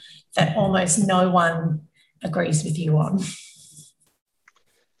true that almost no one agrees with you on?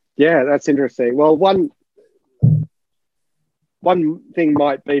 Yeah, that's interesting. Well, one thing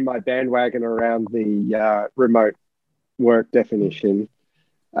might be my bandwagon around the remote work definition,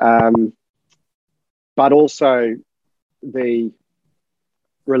 but also the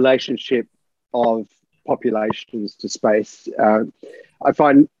relationship of populations to space. I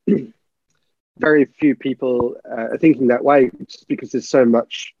find very few people are thinking that way just because there's so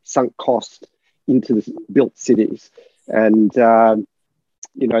much sunk cost into the built cities. And,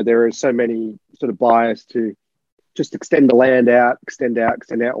 you know, there are so many sort of bias to just extend the land out, extend out,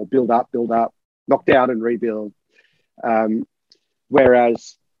 or build up, knock down and rebuild.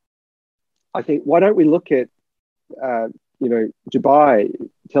 Whereas I think, why don't we look at, you know, Dubai,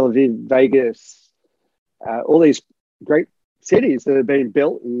 Tel Aviv, Vegas, all these great cities that have been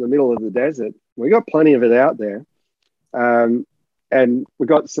built in the middle of the desert. We got plenty of it out there. And we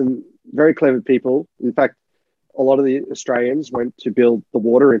got some very clever people. In fact, a lot of the Australians went to build the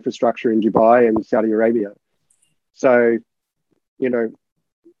water infrastructure in Dubai and Saudi Arabia. So, you know,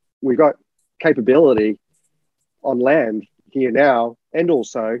 we got capability on land here now. And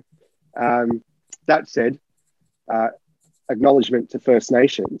also, that said, acknowledgement to First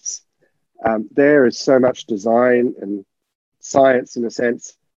Nations. There is so much design and science, in a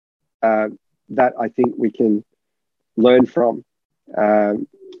sense, that I think we can learn from.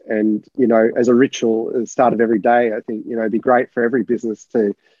 And, you know, as a ritual at the start of every day, I think, you know, it'd be great for every business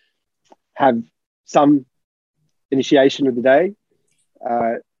to have some initiation of the day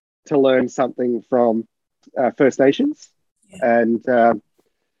to learn something from First Nations. And,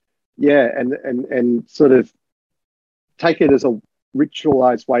 and sort of take it as a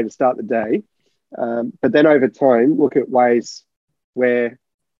ritualized way to start the day. But then over time, look at ways where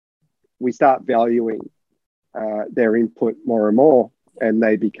we start valuing their input more and more, and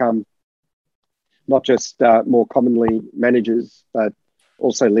they become not just more commonly managers, but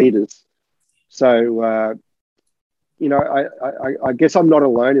also leaders. So, I guess I'm not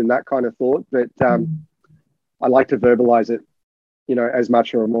alone in that kind of thought, but I like to verbalize it, as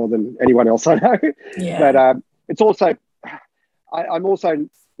much or more than anyone else I know. Yeah. But it's also, I'm also,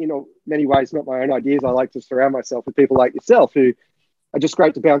 many ways, not my own ideas. I like to surround myself with people like yourself who are just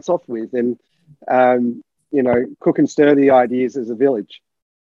great to bounce off with and, cook and stir the ideas as a village.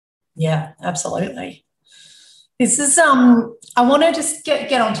 Yeah, absolutely. This is I want to just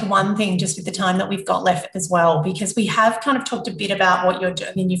get onto one thing just with the time that we've got left as well, because we have kind of talked a bit about what you're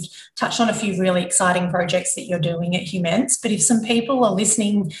doing. I mean, you've touched on a few really exciting projects that you're doing at Huments, but if some people are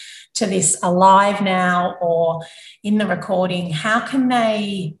listening to this alive now or in the recording, how can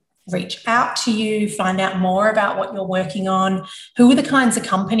they reach out to you, find out more about what you're working on? Who are the kinds of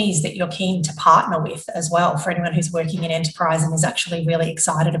companies that you're keen to partner with as well, for anyone who's working in enterprise and is actually really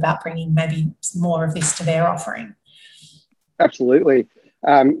excited about bringing maybe more of this to their offering? Absolutely.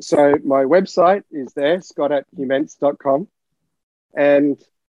 So my website is there, scott@huments.com. And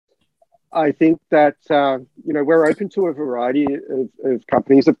I think that, we're open to a variety of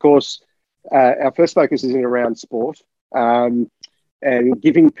companies. Of course, our first focus is in around sport, and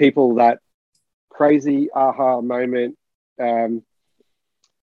giving people that crazy aha moment.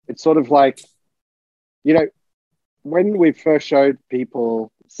 It's sort of like, when we first showed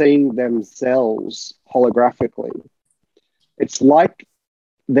people seeing themselves holographically, it's like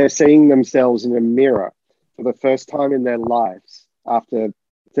they're seeing themselves in a mirror for the first time in their lives after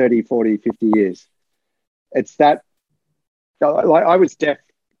 30, 40, 50 years. It's that, like, I was deaf,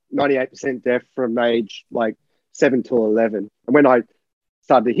 98% deaf from age like 7 to 11. And when I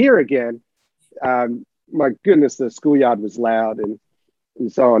started to hear again, my goodness, the schoolyard was loud and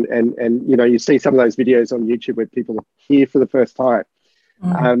so on. And you see some of those videos on YouTube where people hear for the first time.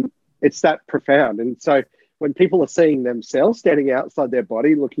 It's that profound. And so when people are seeing themselves standing outside their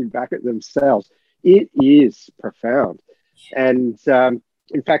body, looking back at themselves, it is profound. And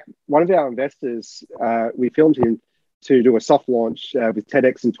in fact, one of our investors, we filmed him to do a soft launch with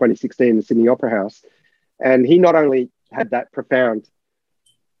TEDx in 2016 in the Sydney Opera House. And he not only had that profound,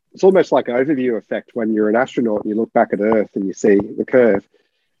 it's almost like an overview effect when you're an astronaut and you look back at Earth and you see the curve.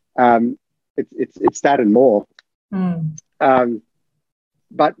 It's that and more.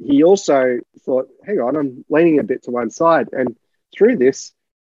 But he also thought, hang on, I'm leaning a bit to one side. And through this,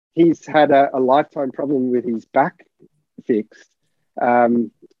 he's had a lifetime problem with his back fixed,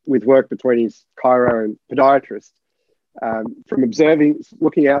 with work between his chiro and podiatrist, from observing,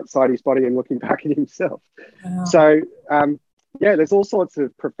 looking outside his body and looking back at himself. Wow. So, there's all sorts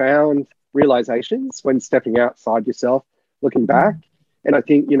of profound realizations when stepping outside yourself, looking back. And I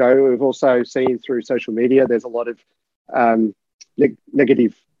think, we've also seen through social media, there's a lot of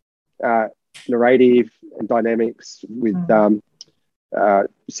negative narrative and dynamics with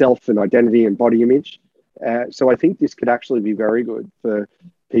self and identity and body image. So I think this could actually be very good for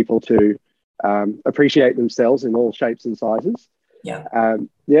people to appreciate themselves in all shapes and sizes. Yeah. And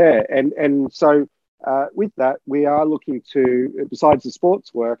so with that, we are looking to, besides the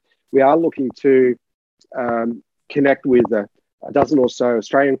sports work, we are looking to connect with a dozen or so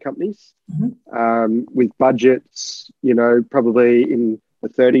Australian companies with budgets, probably in the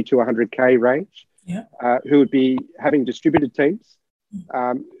 30 to 100K range, who would be having distributed teams,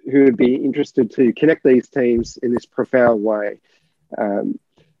 who would be interested to connect these teams in this profound way, and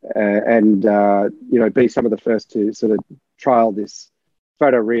be some of the first to sort of trial this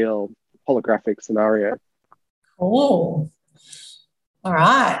photoreal holographic scenario. Cool. All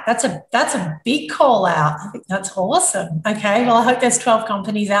right. That's a big call out. I think that's awesome. Okay. Well, I hope there's 12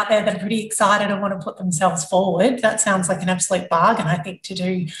 companies out there that are pretty excited and want to put themselves forward. That sounds like an absolute bargain, I think, to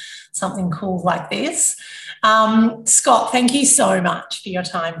do something cool like this. Scott, thank you so much for your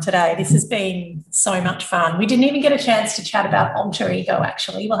time today. This has been so much fun. We didn't even get a chance to chat about alter ego,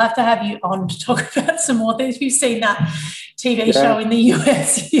 actually. We'll have to have you on to talk about some more things. You've seen that TV show in the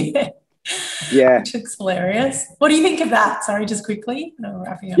US. Which looks hilarious. What do you think of that? Sorry, just quickly.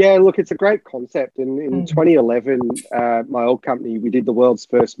 Wrapping up. Yeah, look, it's a great concept. And in 2011, my old company, we did the world's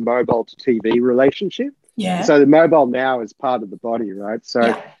first mobile to TV relationship. Yeah. So the mobile now is part of the body, right?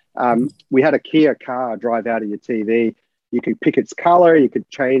 So we had a Kia car drive out of your TV. You could pick its color, you could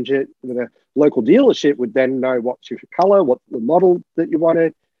change it. The local dealership would then know what's your color, what the model that you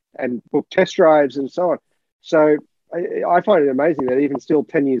wanted, and book test drives and so on. So I find it amazing that even still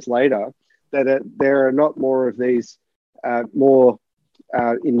 10 years later, that there are not more of these more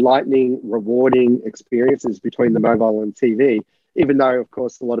enlightening, rewarding experiences between the mobile and TV, even though, of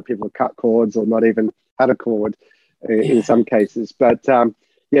course, a lot of people have cut cords or not even had a cord in some cases. But,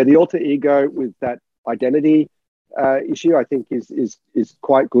 yeah, the alter ego with that identity issue, I think is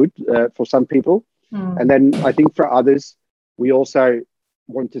quite good for some people. And then I think for others, we also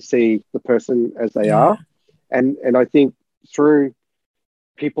want to see the person as they are. And I think through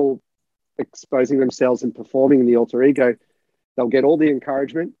people exposing themselves and performing in the alter ego, they'll get all the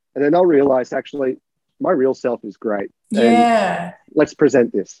encouragement, and then they'll realize, actually, my real self is great. Yeah. And let's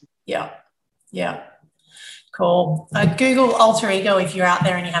present this. Yeah. Yeah. Cool. Google alter ego if you're out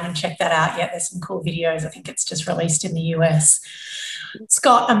there and you haven't checked that out yet. There's some cool videos. I think it's just released in the US.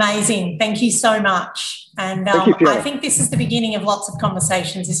 Scott, amazing. Thank you so much. And I think this is the beginning of lots of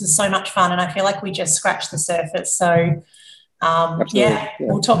conversations. This is so much fun, and I feel like we just scratched the surface. So,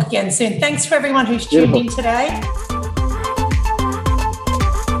 we'll talk again soon. Thanks for everyone who's tuned in today.